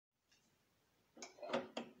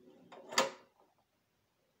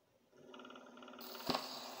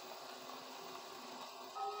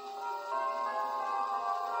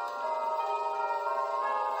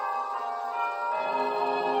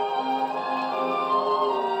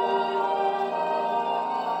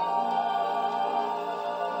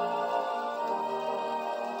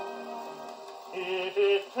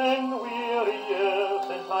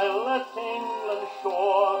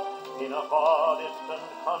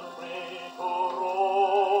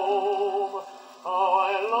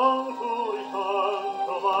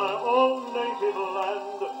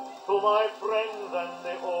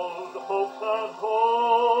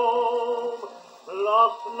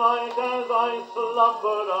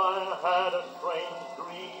slumbered I had a strange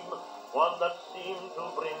dream, one that seemed to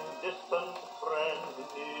bring distant friends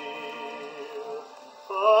near.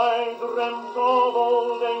 I dreamt of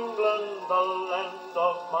old England, the land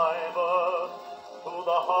of my birth, to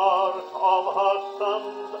the heart of her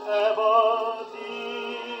sons ever dear.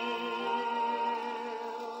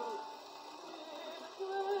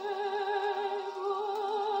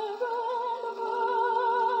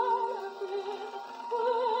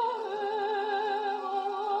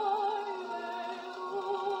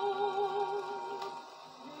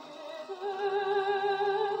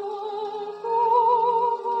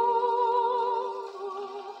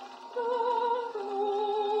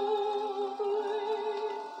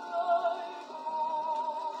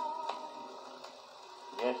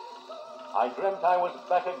 Yes, I dreamt I was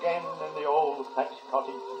back again in the old thatched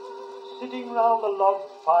cottage, sitting round the log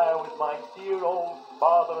fire with my dear old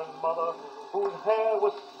father and mother, whose hair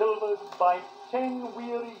was silvered by 10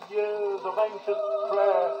 weary years of anxious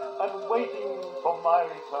prayer and waiting for my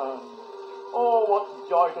return. Oh, what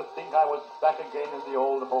joy to think I was back again in the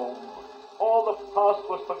old home. All the past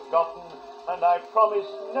was forgotten, and I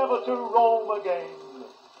promised never to roam again.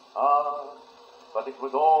 Ah, but it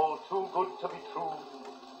was all too good to be true.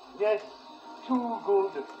 Yes, too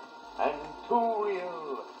good and too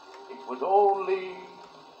real. It was only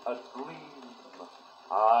a dream.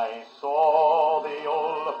 I saw the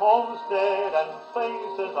old homestead and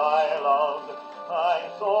faces I loved.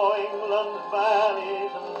 I saw England's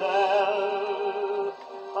valleys and dells.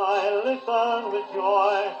 I listened with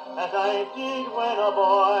joy as I did when a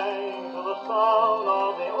boy to the sound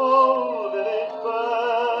of the old village bell.